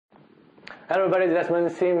Hello everybody,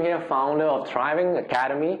 Desmond here, founder of Thriving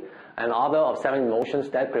Academy and author of 7 Emotions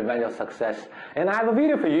That Prevent Your Success. And I have a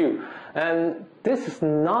video for you. And this is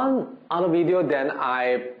none other video than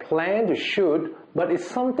I plan to shoot, but it's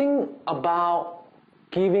something about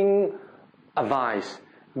giving advice,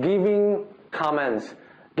 giving comments,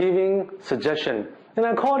 giving suggestion. And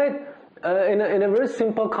I call it in a very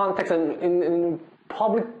simple context, and in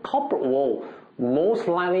public corporate world, most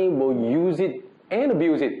likely will use it and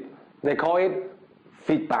abuse it. They call it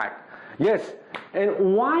feedback. Yes,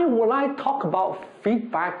 and why will I talk about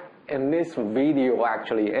feedback in this video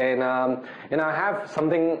actually? And I have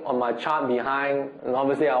something on my chart behind, and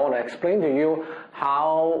obviously I want to explain to you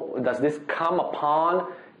how does this come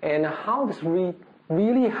upon and how this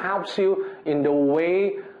really helps you in the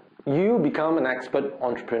way you become an expert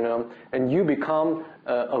entrepreneur and you become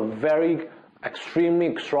a very extremely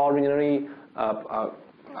extraordinary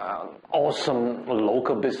awesome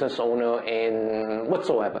local business owner and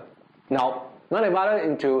whatsoever. Now, not divided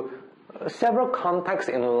into several contexts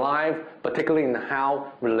in life, particularly in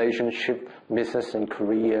how relationship, business, and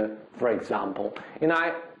career, for example. And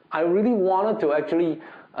I really wanted to actually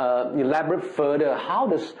elaborate further how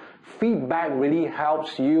does feedback really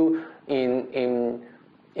helps you in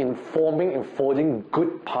forging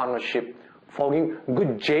good partnership, forming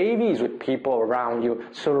good JVs with people around you,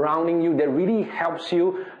 surrounding you, that really helps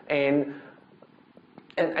you and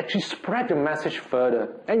actually spread the message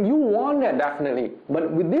further. And you want that definitely.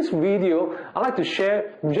 But with this video, I'd like to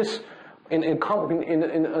share just in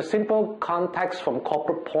a simple context from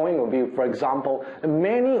corporate point of view. For example,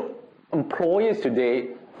 many employees today,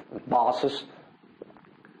 bosses,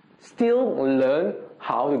 still learn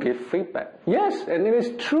how to give feedback. Yes, and it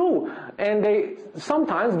is true. And they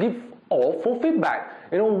sometimes give awful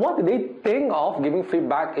feedback. You know, what they think of giving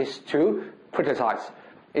feedback is to criticize,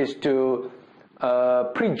 is to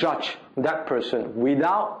prejudge that person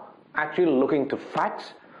without actually looking to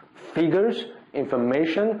facts, figures,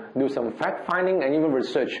 information, do some fact finding and even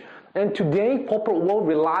research. And today, corporate world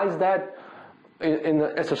relies that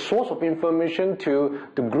as a source of information to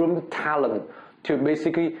groom talent, to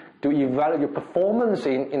basically to evaluate your performance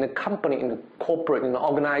in a company, in a corporate, in the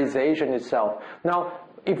organization itself. Now,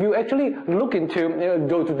 if you actually look into,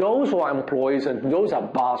 those who are employees and those are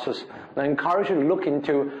bosses, I encourage you to look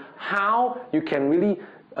into how you can really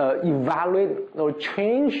evaluate or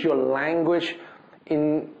change your language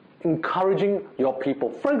in encouraging your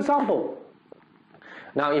people. For example,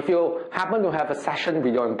 now if you happen to have a session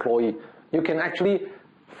with your employee, you can actually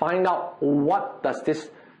find out what does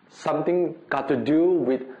this something got to do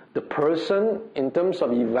with the person in terms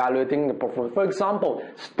of evaluating the performance. For example,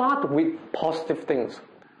 start with positive things.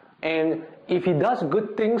 And if he does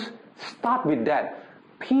good things, start with that.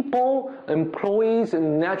 People, employees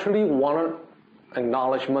naturally wanted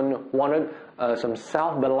acknowledgement, wanted some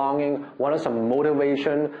self-belonging, wanted some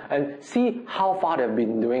motivation, and see how far they've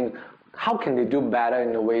been doing. How can they do better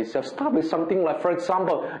in a way? So start with something like, for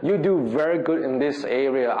example, you do very good in this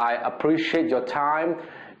area. I appreciate your time.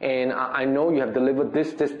 And I know you have delivered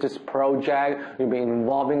this project, you've been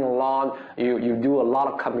involving a lot, you do a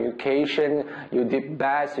lot of communication, you did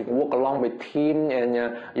best, you work along with team, and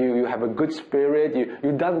you have a good spirit,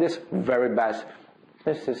 you've done this very best.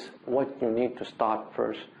 This is what you need to start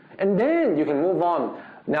first. And then you can move on.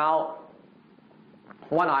 Now,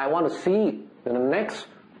 what I want to see in the next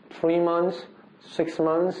 3 months, 6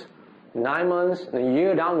 months, 9 months, a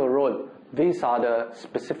year down the road, these are the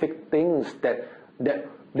specific things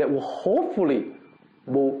that will hopefully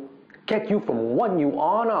get you from what you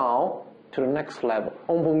are now to the next level.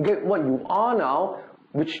 Or from get what you are now,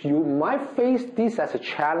 which you might face this as a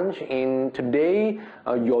challenge in today,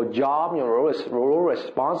 your job, your role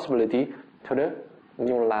responsibility to the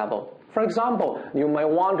new level. For example, you might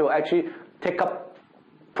want to actually take up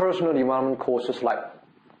personal development courses like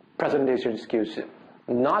presentation skills.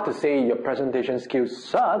 Not to say your presentation skills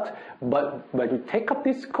suck, but when you take up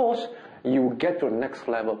this course, you will get to the next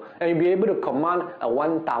level, and you'll be able to command a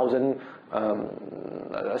 1,000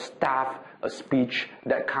 staff speech,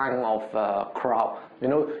 that kind of crowd. You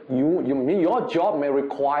know, your job may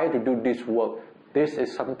require to do this work. This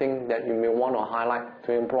is something that you may want to highlight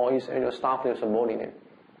to employees and your staff, your subordinate.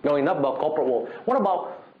 Now, enough about corporate world. What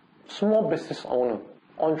about small business owner,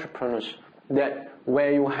 entrepreneurs,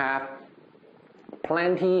 where you have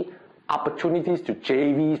plenty opportunities to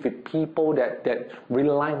JVs with people that really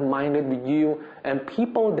like-minded with you, and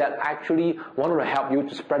people that actually want to help you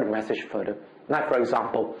to spread the message further. Like, for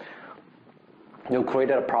example, you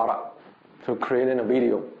created a product, you created a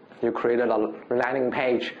video, you created a landing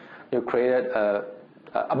page, you created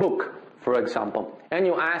a book, for example, and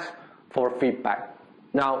you ask for feedback.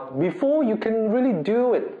 Now, before you can really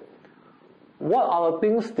do it, what are the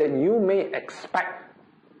things that you may expect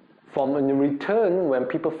from in return when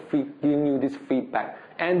people give you this feedback?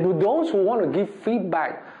 And to those who want to give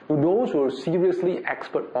feedback, to those who are seriously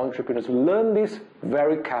expert entrepreneurs, learn this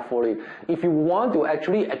very carefully. If you want to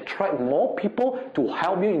actually attract more people to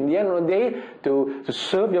help you in the end of the day, to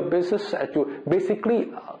serve your business, to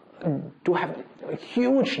basically to have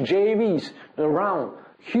huge JVs around,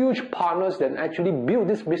 huge partners that actually build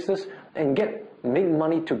this business and make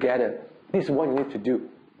money together. This is what you need to do.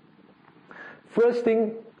 First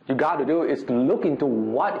thing you got to do is to look into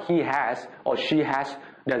what he has or she has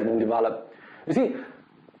that's been developed. You see,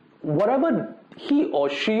 whatever he or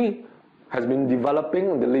she has been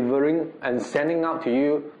developing, delivering, and sending out to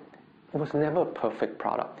you, it was never a perfect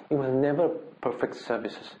product. It was never perfect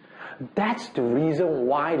services. That's the reason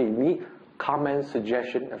why they need comments,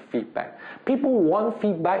 suggestion, and feedback. People want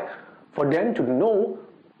feedback for them to know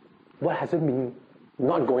what hasn't been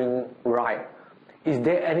not going right. Is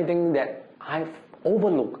there anything that I've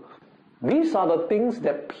overlooked? These are the things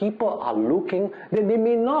that people are looking, that they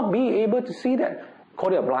may not be able to see that.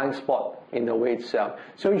 Call it a blind spot in the way itself.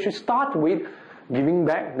 So you should start with giving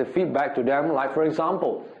back the feedback to them. Like for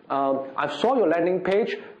example, I saw your landing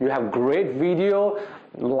page, you have great video,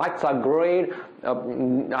 likes are great,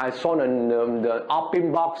 I saw the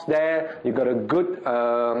opt-in box there, you got a good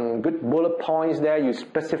bullet points there, you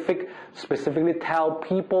specifically tell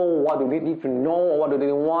people what do they need to know or what do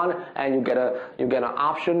they want, and you get an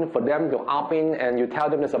option for them to opt in, and you tell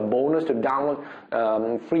them there's a bonus to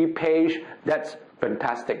download free page. That's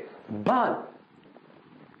fantastic. But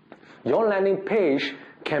your landing page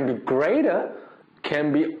can be greater,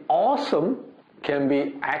 can be awesome, can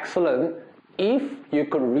be excellent if you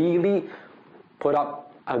could really put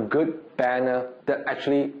up a good banner that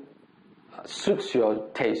actually suits your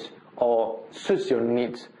taste or suits your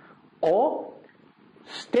needs. Or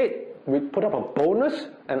put up a bonus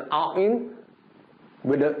and opt-in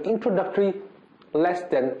with an introductory less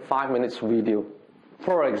than 5 minutes video,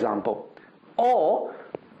 for example. Or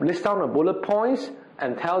list down the bullet points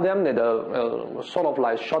and tell them that sort of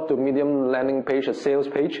like short to medium landing page, a sales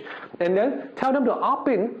page, and then tell them to opt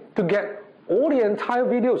in to get all the entire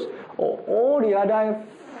videos or all the other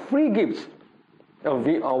free gifts or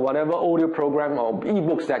whatever audio program or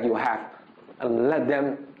ebooks that you have, and let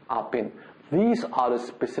them opt in. These are the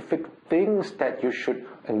specific things that you should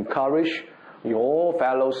encourage your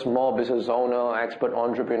fellow small business owner, expert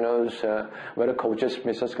entrepreneurs, whether coaches,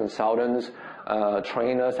 business consultants,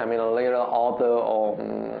 trainers, later author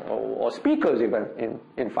or speakers even,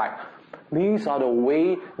 in fact. These are the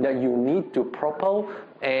way that you need to propel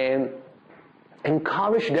and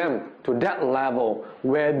encourage them to that level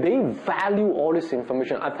where they value all this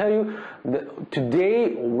information. I tell you,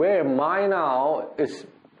 today where am I now is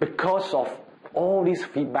because of all these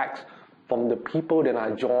feedbacks from the people that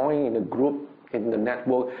I join in the group, in the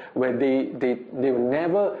network, where they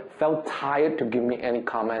never felt tired to give me any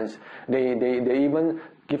comments. They even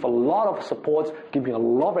give a lot of support, give me a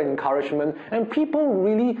lot of encouragement, and people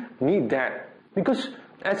really need that. Because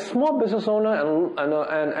as small business owner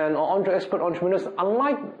and expert entrepreneurs,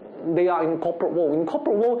 unlike they are in corporate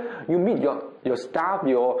world, you meet your staff,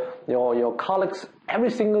 your colleagues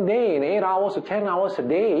every single day in 8 hours or 10 hours a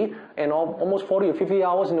day, and almost 40 or 50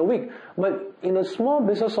 hours in a week. But in a small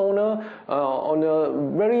business owner, on a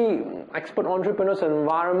very expert entrepreneurs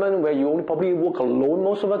environment where you only probably work alone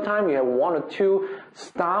most of the time, you have 1 or 2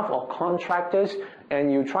 staff or contractors,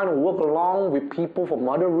 and you're trying to work along with people from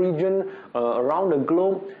other regions around the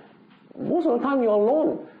globe, most of the time you're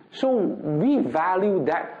alone. So we value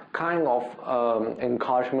that kind of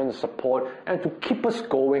encouragement, support, and to keep us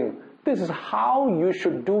going. This is how you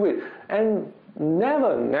should do it. And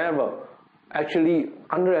never actually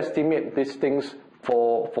underestimate these things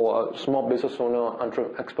for a small business owner,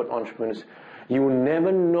 expert entrepreneurs. You will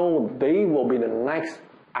never know they will be the next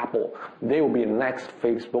Apple, they will be the next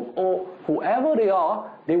Facebook, or whoever they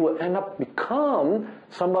are, they will end up become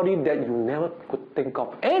somebody that you never could think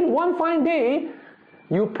of. And one fine day,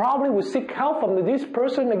 you probably will seek help from this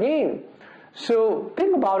person again. So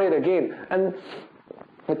think about it again. And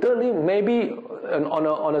thirdly, maybe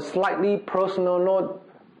on a slightly personal note,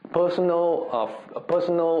 a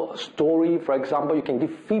personal story, for example, you can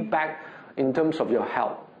give feedback in terms of your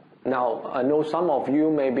health. Now, I know some of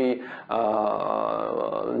you may be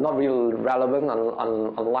not really relevant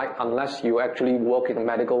unless you actually work in the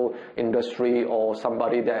medical industry or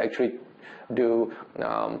somebody that actually do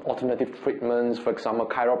alternative treatments, for example,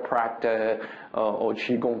 chiropractor or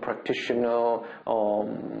qigong practitioner, or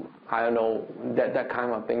I don't know, that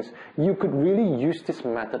kind of things. You could really use this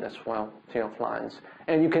method as well to your clients,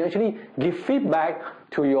 and you can actually give feedback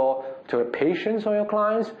to your patients or your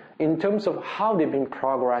clients in terms of how they've been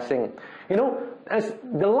progressing. As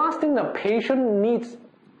the last thing the patient needs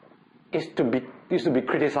is to be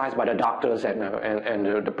criticized by the doctors and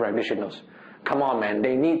the practitioners. Come on, man,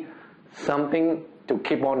 they need something to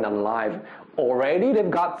keep on alive. Already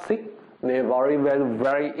they've got sick, they're already very,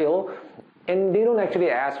 very ill, and they don't actually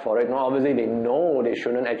ask for it. No, obviously they know they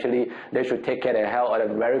should take care of their health at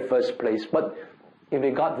the very first place. But if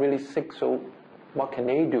they got really sick, so what can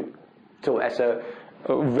they do? So as a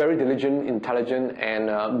very diligent, intelligent, and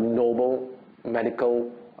noble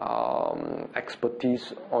medical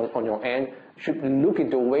expertise on your end, should look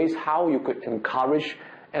into ways how you could encourage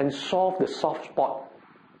and solve the soft spot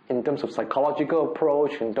in terms of psychological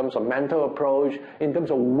approach, in terms of mental approach, in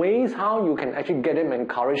terms of ways how you can actually get them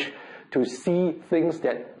encouraged to see things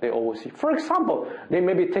that they oversee. For example, they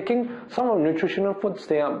may be taking some of the nutritional foods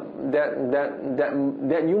that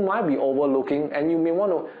you might be overlooking, and you may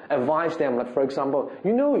want to advise them. Like, for example,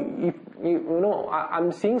 if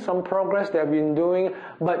I'm seeing some progress they've been doing,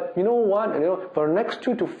 but you know what? For the next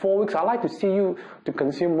 2 to 4 weeks, I'd like to see you to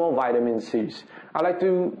consume more vitamin C's. I'd like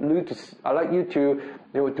you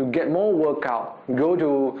to get more workout, go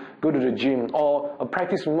to the gym, or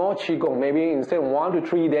practice more qigong. Maybe instead of 1 to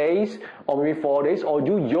 3 days, or maybe 4 days, or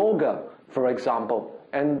do yoga, for example,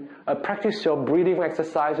 and practice your breathing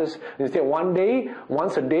exercises. Instead of 1 day,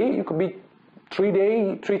 once a day, you could be 3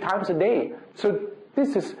 times a day. So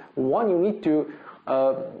this is one you need to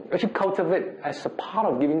actually cultivate as a part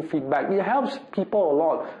of giving feedback. It helps people a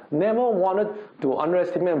lot. Never wanted to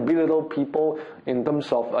underestimate and belittle people in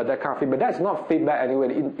terms of that kind of feedback. That's not feedback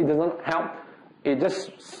anyway. It doesn't help. It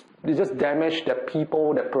just damages that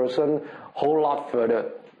people, that person, whole lot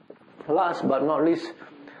further. Last but not least,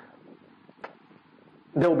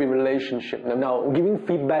 there will be relationship. Now, giving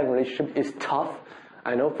feedback in relationship is tough.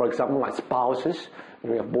 I know, for example, my spouses,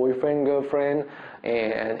 we have boyfriend, girlfriend,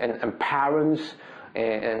 and parents,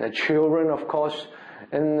 and children, of course.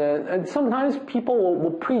 And sometimes people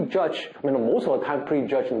will prejudge, most of the time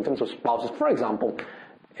prejudge in terms of spouses. For example,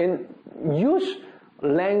 use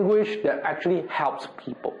language that actually helps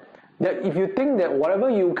people. That if you think that whatever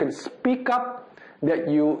you can speak up, that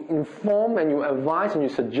you inform and you advise and you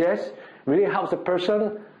suggest really helps the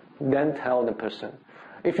person, then tell the person.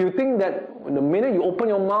 If you think that the minute you open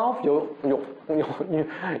your mouth, you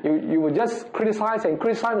will just criticize and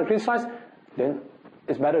criticize and criticize, then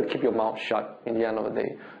it's better to keep your mouth shut in the end of the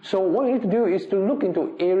day. So what you need to do is to look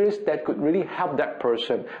into areas that could really help that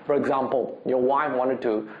person. For example, your wife wanted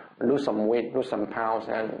to lose some weight, lose some pounds,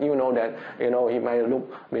 and you know that he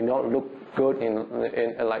may not look good in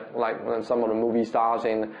like some of the movie stars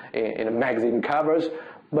in the magazine covers,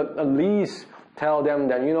 but at least tell them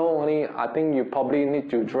that, honey, I think you probably need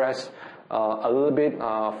to dress a little bit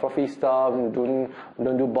fluffy stuff,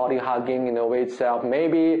 don't do body hugging in a way itself.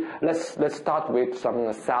 Maybe let's start with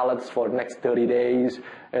some salads for the next 30 days.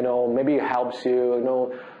 Maybe it helps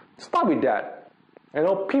you. Start with that.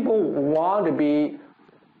 People want to be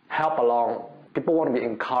helped along. People want to be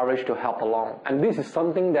encouraged to help along, and this is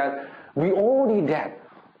something that we all need that,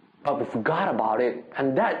 but we forgot about it,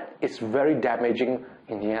 and that is very damaging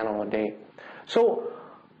in the end of the day. So,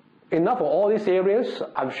 enough of all these areas.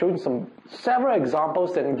 I've shown several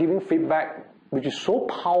examples that in giving feedback, which is so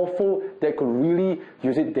powerful that could really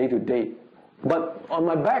use it day to day. But on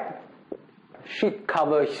my back sheet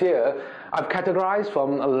cover here, I've categorized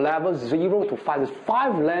from a level 0 to 5. There's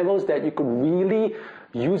 5 levels that you could really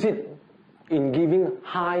use it in giving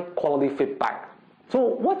high quality feedback. So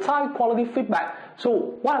what's high quality feedback?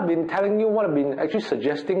 So what I've been telling you, what I've been actually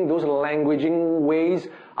suggesting, those languaging ways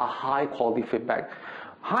are high quality feedback.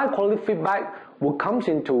 High quality feedback will comes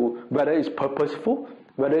into whether it's purposeful,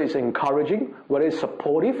 whether it's encouraging, whether it's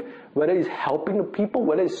supportive, whether it's helping the people,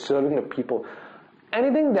 whether it's serving the people.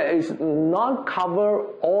 Anything that is not cover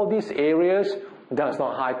all these areas, that's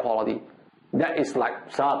not high quality. That is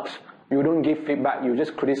like sucks. You don't give feedback, you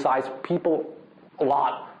just criticize people a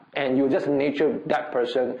lot, and you just nature that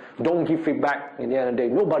person. Don't give feedback. In the end of the day,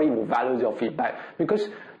 nobody will value your feedback, because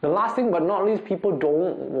the last thing but not least, people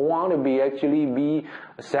don't want to be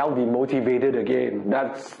self-demotivated again.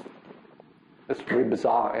 That's very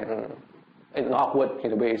bizarre and awkward in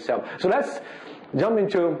the way itself. So let's jump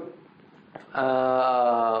into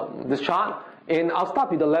this chart, and I'll start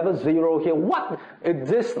with the level 0 here. What is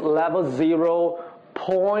this level 0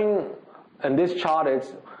 point? And this chart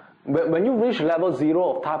is When you reach level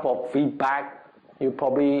 0 of type of feedback, you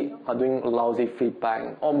probably are doing lousy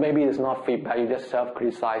feedback, or maybe it's not feedback, you just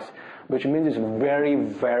self-criticize, which means it's very,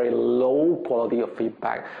 very low quality of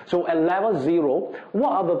feedback. So at level 0,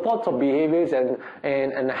 what are the thoughts or behaviors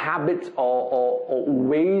and habits or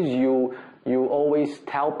ways you always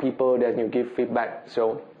tell people that you give feedback?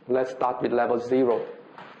 So let's start with level 0.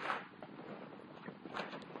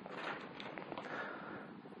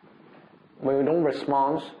 When you don't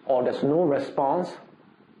respond or there's no response,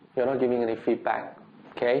 you're not giving any feedback,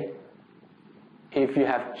 okay? If you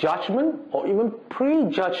have judgment or even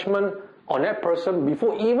prejudgment on that person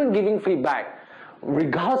before even giving feedback,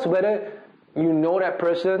 regardless whether you know that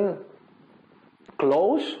person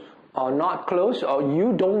close or not close, or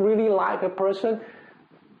you don't really like a person,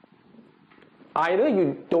 either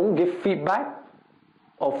you don't give feedback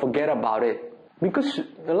or forget about it. Because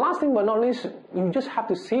the last thing but not least, you just have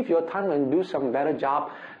to save your time and do some better job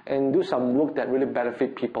and do some work that really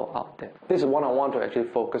benefit people out there. This is what I want to actually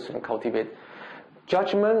focus and cultivate.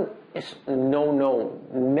 Judgment is no.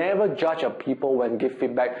 Never judge a people when give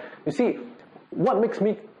feedback. You see, what makes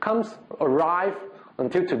me arrive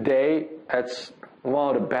until today as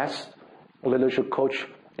one of the best leadership coach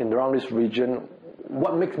around this region,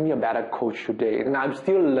 what makes me a better coach today, and I'm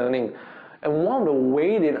still learning. And one of the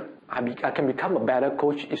ways that I can become a better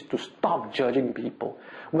coach is to stop judging people.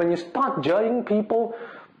 When you start judging people,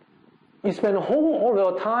 you spend all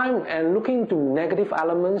your time and looking into negative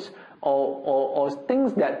elements or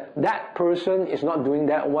things that person is not doing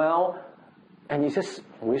that well, and you just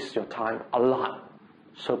waste your time a lot.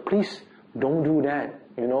 So please don't do that.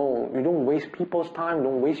 You don't waste people's time,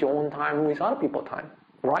 don't waste your own time, waste other people's time,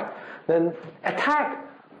 right? Then attack.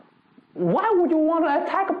 Why would you want to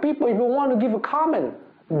attack people if you want to give a comment?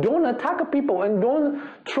 Don't attack people and don't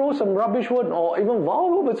throw some rubbish word or even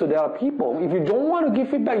vulgar words to the other people. If you don't want to give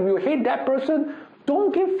feedback, if you hate that person,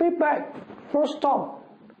 don't give feedback. First stop.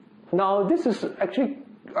 Now this is actually,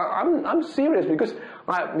 I'm serious, because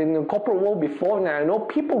I've been in the corporate world before and I know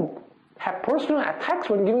people have personal attacks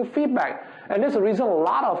when giving feedback. And that's the reason a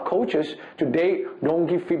lot of coaches today don't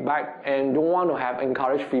give feedback and don't want to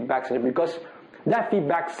encourage feedbacks, because that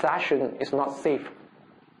feedback session is not safe.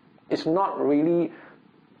 It's not really,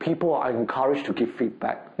 people are encouraged to give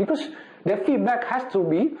feedback, because their feedback has to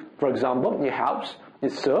be, for example, it helps,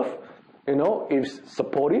 it serves, it's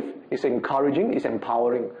supportive, it's encouraging, it's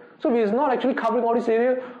empowering. So if it's not actually covering all this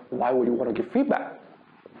area, why would you want to give feedback?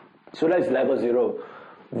 So that's level 0,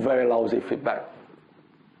 very lousy feedback.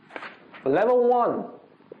 Level 1,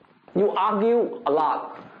 you argue a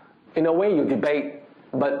lot. In a way, you debate.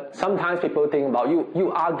 But sometimes people think about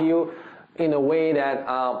you argue in a way that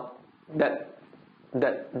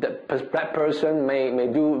that person may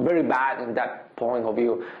do very bad in that point of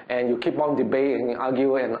view, and you keep on debating,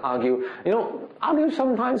 argue. Argue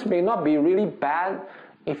sometimes may not be really bad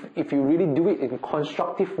if you really do it in a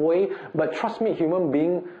constructive way, but trust me, human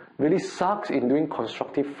being really sucks in doing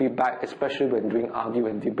constructive feedback, especially when doing argue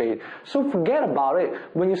and debate. So forget about it.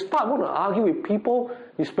 When you start want to argue with people,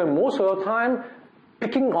 you spend most of your time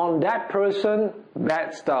picking on that person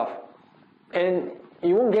bad stuff, and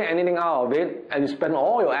you won't get anything out of it, and you spend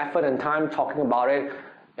all your effort and time talking about it,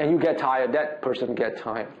 and you get tired, that person gets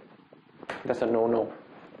tired. That's a no-no.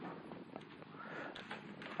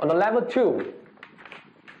 On the level 2,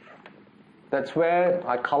 that's where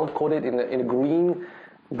I color-coded in a green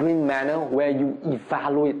manner, where you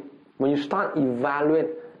evaluate. When you start evaluate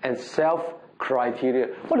and self-criteria,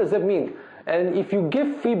 what does that mean? And if you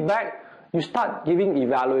give feedback, you start giving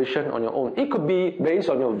evaluation on your own. It could be based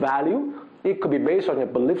on your value, it could be based on your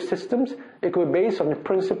belief systems, it could be based on your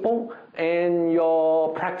principle and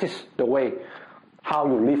your practice, the way, how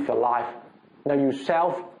you live your life. Now you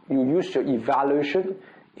use your evaluation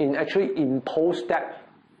in actually impose that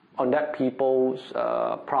on that people's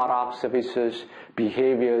products, services,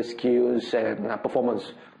 behavior, skills, and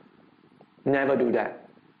performance. Never do that.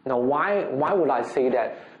 Now why would I say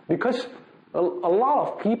that? Because a lot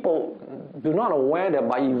of people do not aware that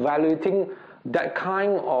by evaluating that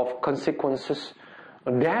kind of consequences,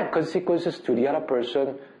 that consequences to the other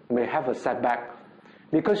person may have a setback.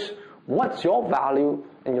 Because what's your value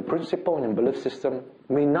and your principle and your belief system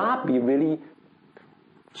may not be really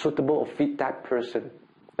suitable or fit that person.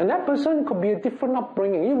 And that person could be a different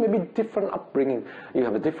upbringing. You may be different upbringing. You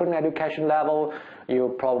have a different education level.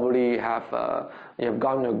 You probably have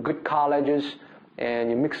gone to good colleges, and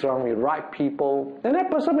you mix around with the right people. And that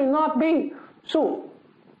person may not be. So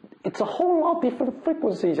it's a whole lot of different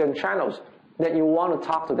frequencies and channels that you want to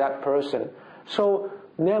talk to that person. So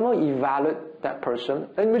never evaluate that person,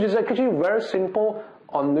 and which is actually very simple.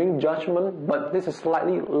 on doing judgment, but this is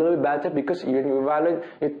slightly a little bit better because when you evaluate,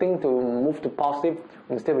 you think to move to positive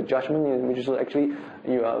instead of judgment, which is actually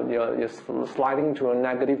you're sliding to a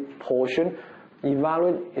negative portion.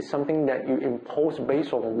 Evaluate is something that you impose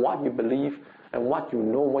based on what you believe and what you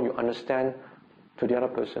know, what you understand to the other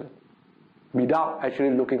person, without actually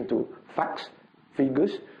looking to facts,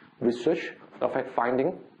 figures, research, or fact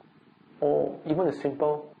finding, or even a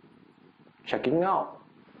simple checking out.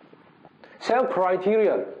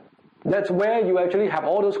 Self-criteria. That's where you actually have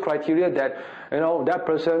all those criteria that, that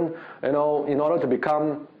person, in order to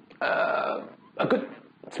become a good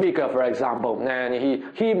speaker, for example, and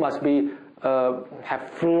he must be have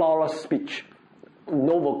flawless speech,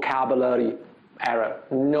 no vocabulary error,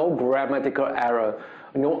 no grammatical error,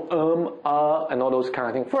 no and all those kind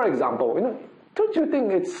of things. For example, don't you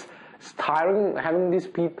think it's tiring having these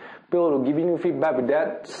people giving you feedback with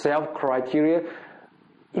that self-criteria?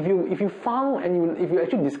 If you found and if you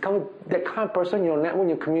actually discover that kind of person in your network, in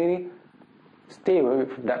your community, stay away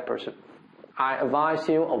from that person. I advise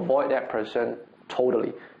you avoid that person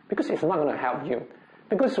totally, because it's not going to help you.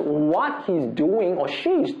 Because what he's doing or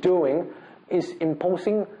she's doing is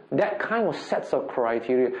imposing that kind of sets of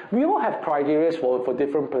criteria. We all have criteria for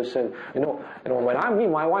different person. When I meet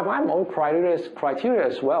my wife, I'm on criteria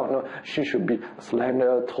as well. She should be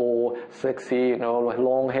slender, tall, sexy,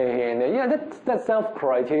 long hair, and yeah, that's self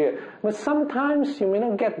criteria. But sometimes you may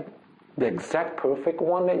not get the exact perfect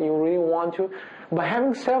one that you really want to. By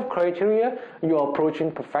having self criteria, you're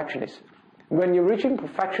approaching perfectionist. When you're reaching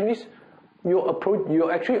perfectionist,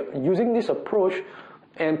 you're actually using this approach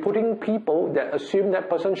and putting people that assume that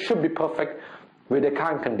person should be perfect with the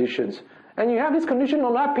kind of conditions. And you have this condition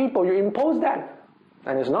on other people, you impose that,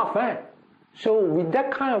 and it's not fair. So with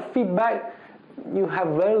that kind of feedback, you have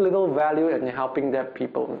very little value in helping that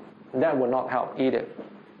people. That will not help either.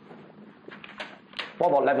 What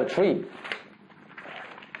about level 3?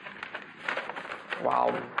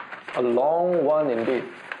 Wow, a long one indeed.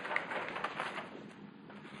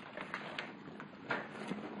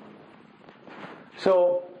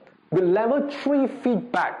 So, with level 3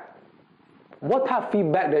 feedback, what type of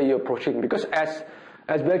feedback that you're approaching? Because as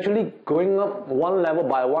we're actually going up one level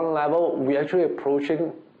by one level, we're actually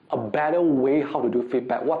approaching a better way how to do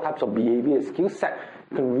feedback. What types of behavior, skill set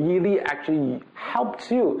can really actually help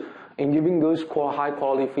you in giving those high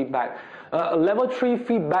quality feedback. Level 3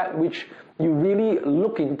 feedback, which you really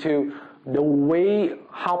look into the way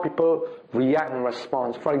how people react and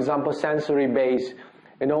respond. For example, sensory based.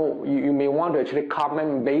 You may want to actually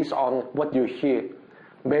comment based on what you hear,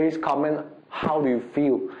 based comment how do you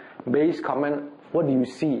feel, based comment what do you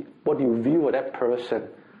see, what do you view of that person.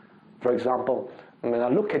 For example, when I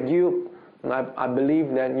look at you, I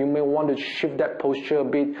believe that you may want to shift that posture a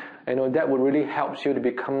bit. That would really help you to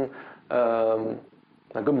become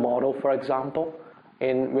a good model, for example.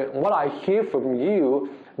 And what I hear from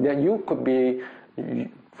you, that you could be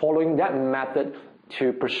following that method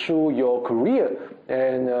to pursue your career,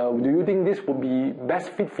 and do you think this would be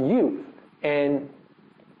best fit for you? And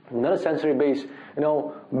another sensory base,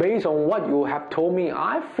 based on what you have told me,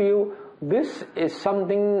 I feel this is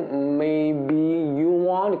something maybe you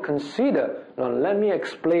want to consider. Now let me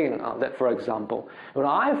explain that. For example,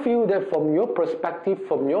 I feel that from your perspective,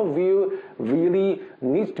 from your view, really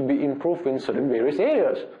needs to be improved in certain various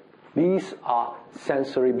areas. These are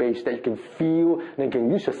sensory based that you can feel and you can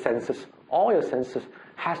use your senses. All your senses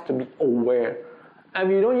has to be aware. And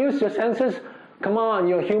if you don't use your senses, come on,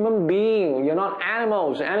 you're a human being. You're not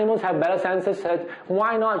animals. Animals have better senses.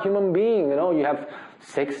 Why not human being? You have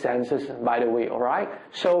 6 senses, by the way, alright?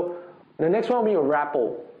 So, the next one will be your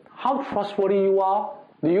rapport. How trustworthy you are.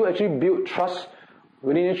 Do you actually build trust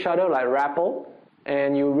within each other, like rapport?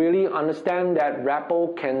 And you really understand that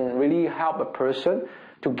rapport can really help a person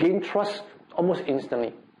to gain trust almost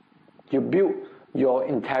instantly. You build your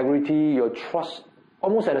integrity, your trust,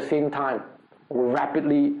 almost at the same time,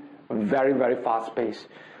 rapidly, very, very fast pace.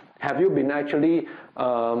 Have you been actually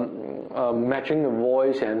matching the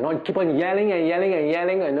voice and not keep on yelling and yelling and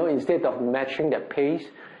yelling, instead of matching that pace?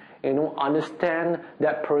 Understand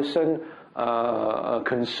that person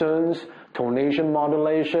concerns, tonation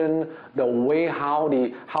modulation, the way how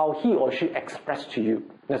he or she express to you.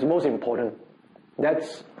 That's most important.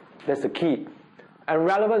 That's the key. And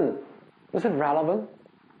relevant. Is it relevant?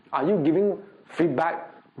 Are you giving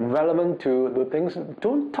feedback relevant to the things?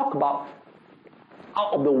 Don't talk about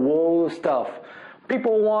out of the world stuff.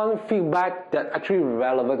 People want feedback that actually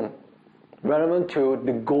relevant to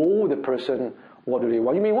the goal, the person, what do they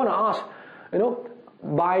want. You may want to ask,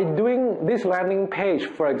 by doing this landing page,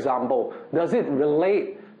 for example, does it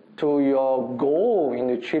relate to your goal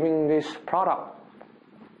in achieving this product?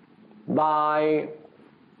 by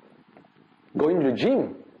going to the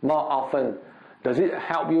gym more often? Does it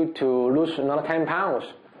help you to lose another 10 pounds?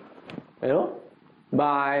 You know,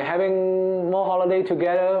 by having more holiday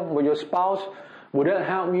together with your spouse, would that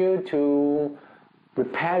help you to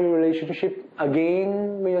repair your relationship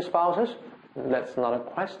again with your spouses? That's not a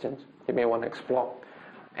question you may want to explore.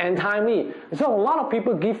 And timely. So a lot of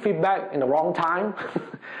people give feedback in the wrong time,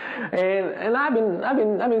 and I've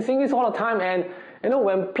been seeing this all the time. And you know,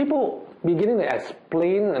 when people beginning to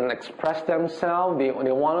explain and express themselves, they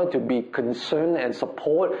wanted to be concerned and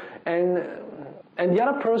support, and the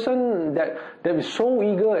other person that is so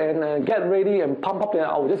eager and get ready and pump up,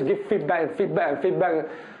 I'll just give feedback and feedback and feedback.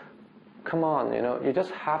 Come on, you know, you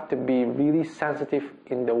just have to be really sensitive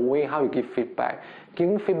in the way how you give feedback.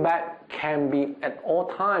 Giving feedback can be at all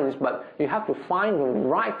times, but you have to find the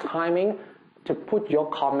right timing to put your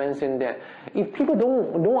comments in there. If people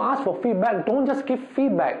don't ask for feedback, don't just give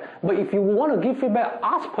feedback. But if you want to give feedback,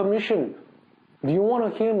 ask permission. Do you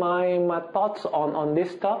want to hear my thoughts on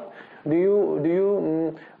this stuff? I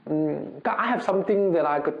have something that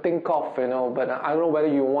I could think of, you know, but I don't know whether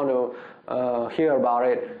you want to hear about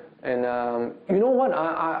it. And you know what?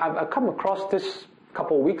 I come across this a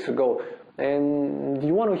couple of weeks ago. And do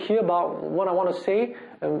you want to hear about what I want to say?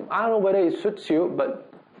 I don't know whether it suits you,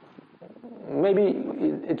 but maybe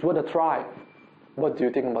it's worth a try. What do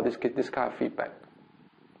you think about this kind of feedback?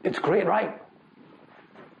 It's great, right?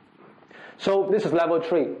 So this is level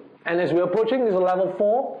 3. And as we're approaching, this is level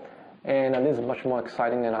 4. And this is much more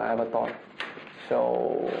exciting than I ever thought.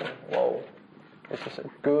 So, whoa. This is a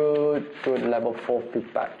good level 4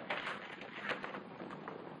 feedback.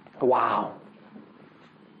 Wow.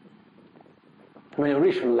 When you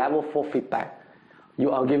reach level 4 feedback,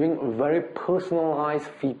 you are giving very personalized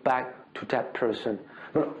feedback to that person.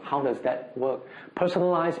 But how does that work?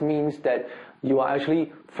 Personalized means that you are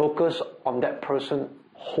actually focused on that person's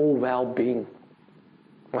whole well-being.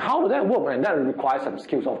 How does that work? And that requires some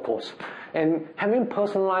skills, of course. And having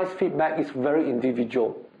personalized feedback is very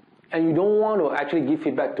individual. And you don't want to actually give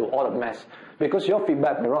feedback to all the mess, because your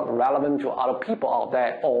feedback may not be relevant to other people out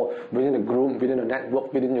there, or within the group, within the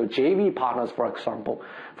network, within your JV partners, for example.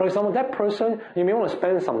 For example, that person, you may want to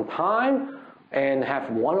spend some time and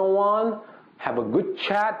have one-on-one, have a good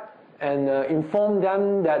chat, and inform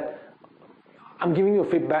them that I'm giving you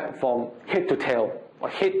feedback from head to tail, or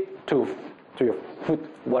head to your foot,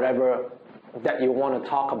 whatever that you want to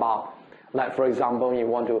talk about. Like, for example, you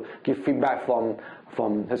want to give feedback from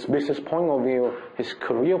his business point of view, his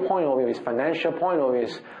career point of view, his financial point of view,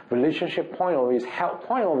 his relationship point of view, his health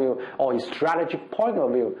point of view, or his strategic point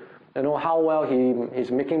of view. You know, how well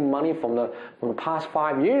he's making money from the past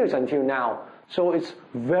 5 years until now. So it's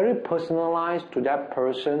very personalized to that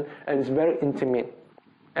person, and it's very intimate.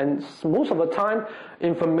 And most of the time,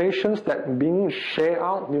 information that being shared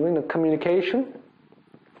out during the communication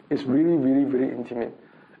is really, really, very intimate.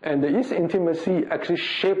 And this intimacy actually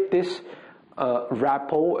shaped this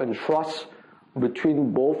rapport and trust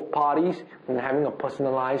between both parties and having a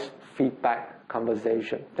personalized feedback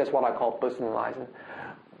conversation. That's what I call personalizing.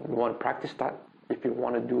 You want to practice that if you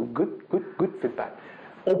want to do good feedback.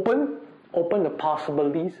 Open the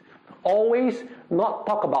possibilities. Always not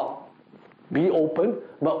talk about be open,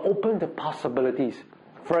 but open the possibilities.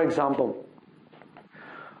 For example,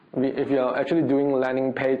 if you're actually doing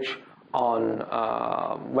landing page on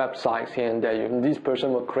websites here and there, this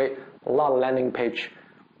person will create a lot of landing page.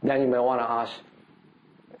 Then you may want to ask,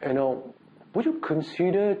 you know, would you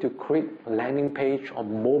consider to create a landing page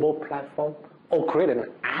on mobile platform, or create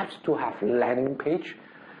an app to have landing page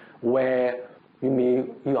where you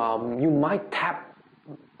might tap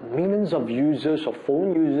millions of users or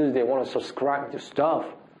phone users, they want to subscribe to stuff.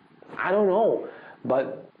 I don't know,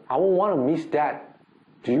 but I won't want to miss that.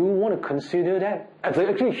 Do you want to consider that? It's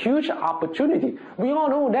actually a huge opportunity. We all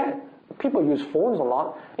know that. People use phones a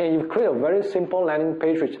lot, and you create a very simple landing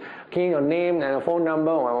page which key in your name and a phone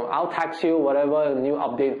number, or I'll text you whatever new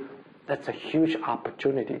update. That's a huge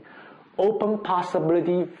opportunity. Open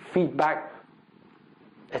possibility feedback.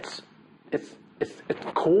 It's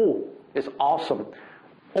cool. It's awesome.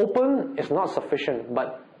 Open is not sufficient,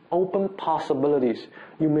 but open possibilities.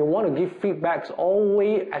 You may want to give feedbacks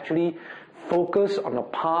always actually focus on a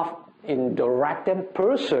path in direct that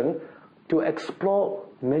person to explore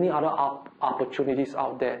many other opportunities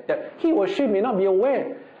out there that he or she may not be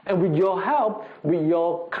aware. And with your help, with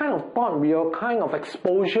your kind of thought, with your kind of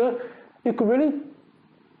exposure, you could really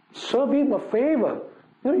serve him a favor.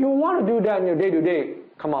 You want to do that in your day-to-day.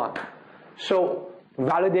 Come on. So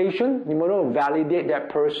validation, you want to validate that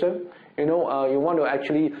person. You want to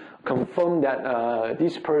actually confirm that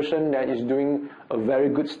this person that is doing a very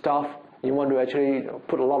good stuff You want to actually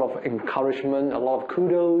put a lot of encouragement, a lot of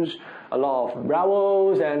kudos, a lot of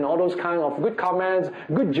bravos, and all those kind of good comments.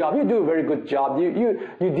 Good job. You do a very good job. You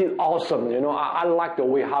did awesome. You know, I like the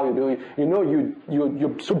way how you do it. You know,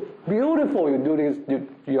 you're so beautiful. You do this.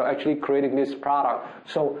 You're actually creating this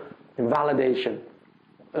product. So validation.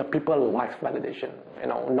 People like validation. You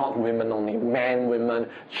know, not women only. Men, women,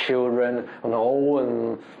 children,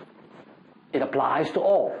 and it applies to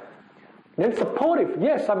all. Then supportive.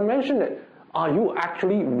 Yes, I mentioned it. Are you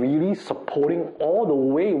actually really supporting all the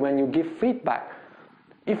way when you give feedback?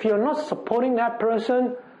 If you're not supporting that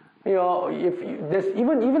person, you know, if there's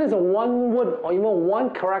even as a one word or even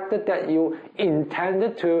one character that you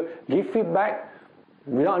intended to give feedback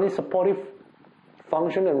without any supportive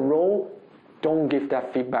function and role, don't give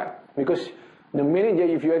that feedback, because the minute that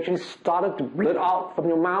if you actually started to blurt out from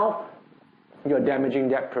your mouth, you're damaging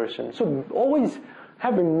that person. So always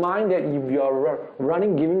have in mind that if you're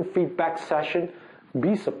giving feedback session,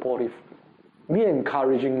 be supportive, be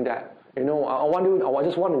encouraging that. You know, I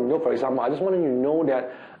just want to know, for example, I just want you to know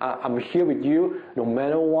that I'm here with you no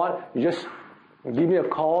matter what. You just give me a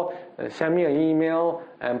call, send me an email,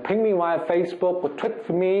 and ping me via Facebook or tweet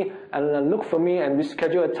for me, and look for me, and we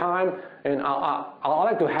schedule a time. And I'd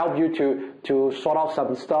like to help you to sort out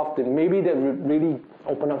some stuff that maybe that really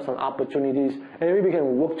open up some opportunities, and maybe we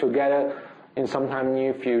can work together in some time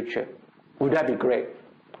near future. Would that be great?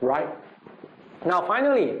 Right? Now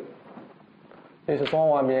finally, this is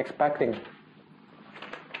all I've been expecting.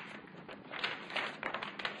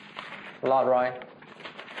 A lot, right?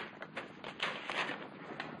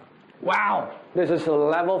 Wow, this is a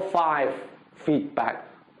level 5 feedback.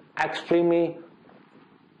 Extremely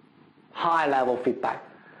high level feedback.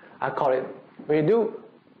 I call it, when you do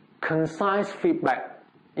concise feedback,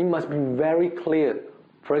 it must be very clear.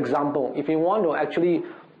 For example, if you want to actually,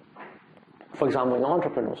 for example, in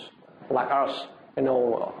entrepreneurs like us, you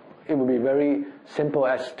know, it would be very simple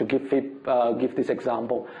as to give this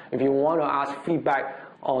example. If you want to ask feedback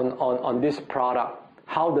on this product,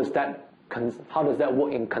 how does that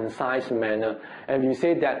work in concise manner? And if you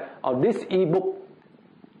say that this ebook,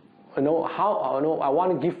 I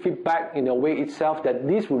want to give feedback in a way itself that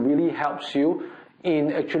this will really helps you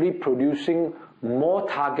in actually producing more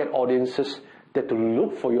target audiences that to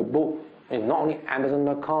look for your book in not only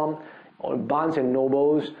Amazon.com or Barnes and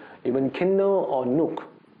Nobles, even Kindle or Nook.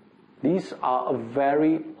 These are a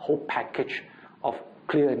very whole package of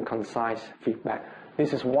clear and concise feedback.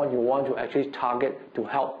 This is what you want to actually target to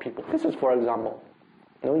help people. This is, for example,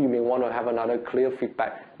 you may want to have another clear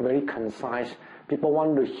feedback, very concise. People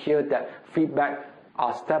want to hear that feedback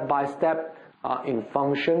are step by step, in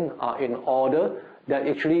function, in order, that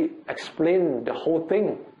actually explain the whole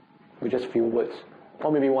thing with just few words,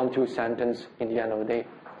 or maybe 1-2 sentences in the end of the day.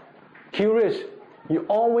 Curious. You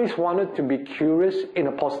always wanted to be curious in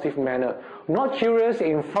a positive manner, not curious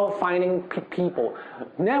in fault-finding people.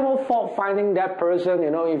 Never fault-finding that person.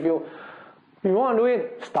 You know, if you want to do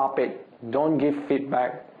it, stop it. Don't give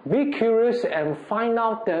feedback. Be curious and find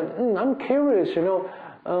out that I'm curious. You know,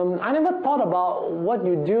 I never thought about what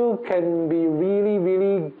you do can be really,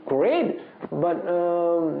 really great, but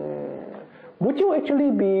would you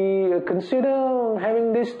actually be consider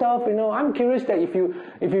having this stuff? You know, I'm curious that if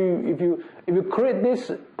you create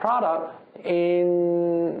this product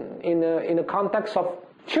in a context of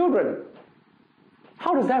children,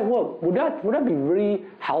 how does that work? Would that be very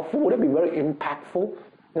helpful? Would that be very impactful?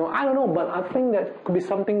 You know, I don't know, but I think that could be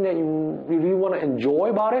something that you really want to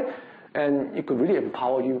enjoy about it, and it could really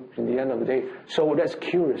empower you in the end of the day. So that's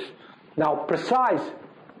curious. Now, precise.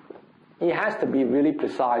 It has to be really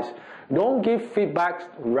precise. Don't give feedback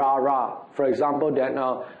rah-rah. For example, that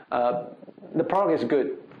the product is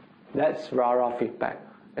good. That's rah-rah feedback.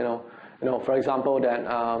 You know. For example, that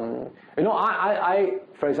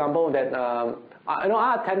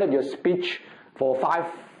I attended your speech for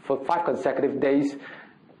five consecutive days.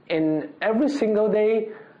 And every single day,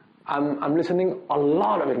 I'm listening a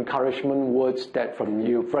lot of encouragement words that from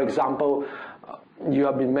you. For example, you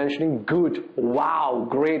have been mentioning good, wow,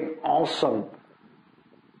 great, awesome.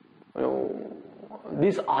 You know,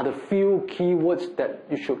 these are the few keywords that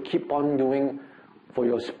you should keep on doing for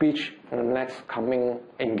your speech in the next coming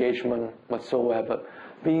engagement whatsoever.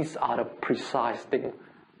 These are the precise things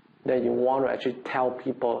that you want to actually tell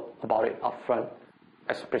people about it upfront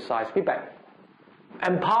as precise feedback.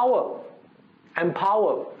 Empower.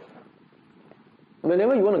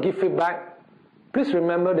 Whenever you want to give feedback, please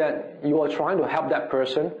remember that you are trying to help that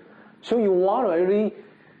person. So you want to really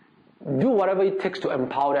do whatever it takes to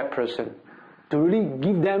empower that person, to really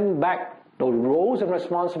give them back the roles and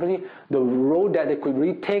responsibility, the role that they could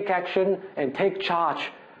really take action and take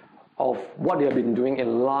charge of what they have been doing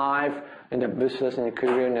in life, in their business, in their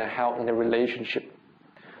career, in their health, in their relationship.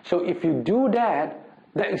 So if you do that,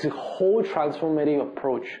 that is a whole transformative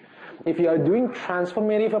approach. If you are doing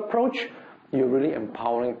transformative approach, you're really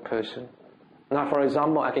empowering person. Now, for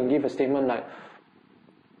example, I can give a statement like,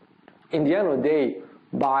 in the end of the day,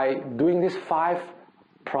 by doing these 5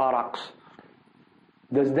 products,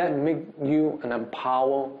 does that make you an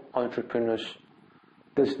empowered entrepreneur?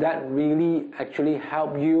 Does that really actually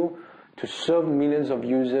help you to serve millions of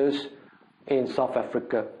users in South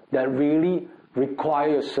Africa that really require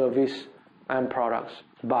your service and products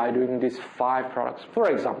by doing these 5 products? For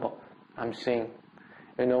example, I'm saying,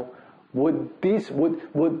 would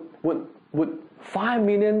 5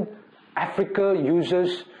 million Africa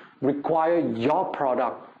users require your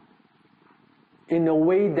product in a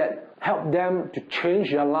way that help them to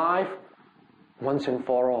change their life once and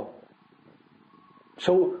for all?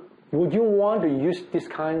 So would you want to use this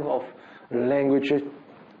kind of languages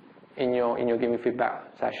in your giving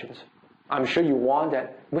feedback sessions? I'm sure you want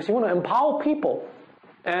that because you want to empower people.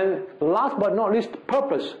 And last but not least,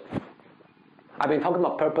 purpose. I've been talking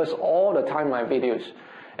about purpose all the time in my videos.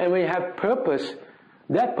 And when you have purpose,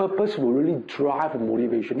 that purpose will really drive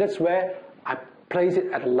motivation. That's where I place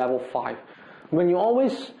it at level 5. When you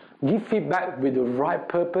always give feedback with the right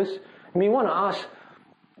purpose, you may want to ask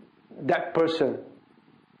that person,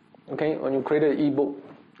 okay, when you create an ebook,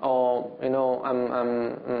 or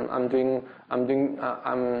I'm doing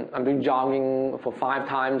jogging for 5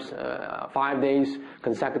 times, 5 days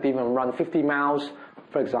consecutive, and run 50 miles.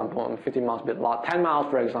 For example, 50 miles a bit lot. 10 miles,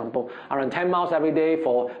 for example, I run 10 miles every day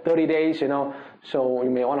for 30 days. So you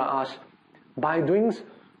may want to ask, by doing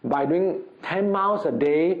 10 miles a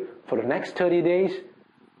day for the next 30 days,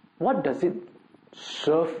 what does it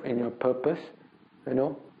serve in your purpose?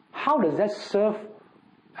 How does that serve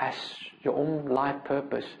as your own life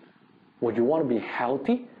purpose? Would you want to be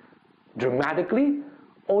healthy dramatically,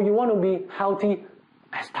 or you want to be healthy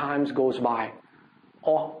as time goes by?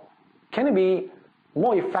 Or can it be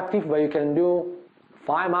more effective where you can do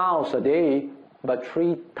 5 miles a day but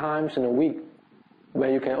 3 times in a week,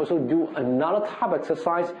 where you can also do another type of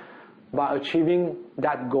exercise by achieving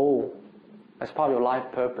that goal as part of your life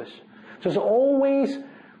purpose? So always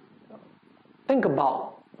think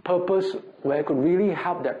about purpose where it could really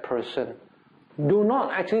help that person. Do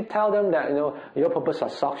not actually tell them that your purpose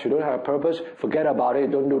sucks, you don't have a purpose, forget about it,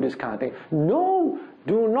 don't do this kind of thing. No,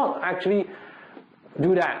 do not actually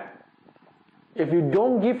do that. If you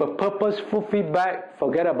don't give a purposeful feedback,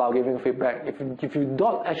 forget about giving feedback. If you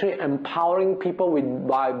don't actually empowering people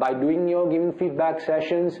by doing your giving feedback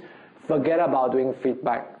sessions, forget about doing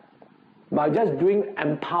feedback. By just doing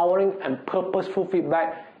empowering and purposeful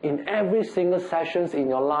feedback in every single sessions in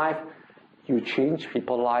your life, you change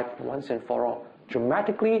people's life once and for all,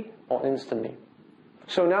 dramatically or instantly.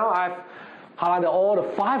 So now I've highlighted all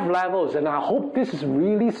the 5 levels, and I hope this is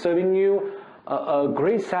really serving you a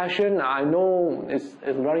great session. I know it's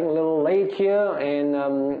running a little late here, and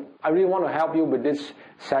I really want to help you with this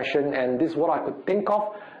session, and this is what I could think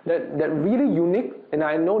of that really unique, and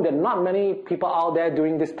I know that not many people out there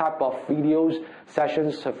doing this type of videos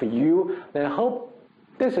sessions for you, and I hope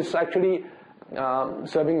this is actually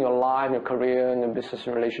serving your life, your career, and your business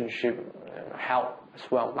and relationship and health as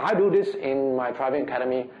well. I do this in my Thriving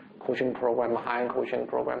Academy coaching program, my high-end coaching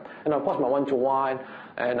program, and of course my one-to-one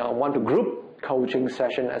and one-to-group coaching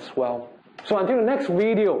session as well. So until the next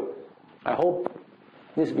video, I hope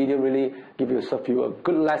this video really give you a few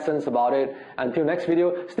good lessons about it. Until next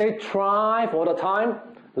video, stay thrive all the time,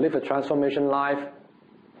 live a transformation life.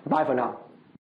 Bye for now.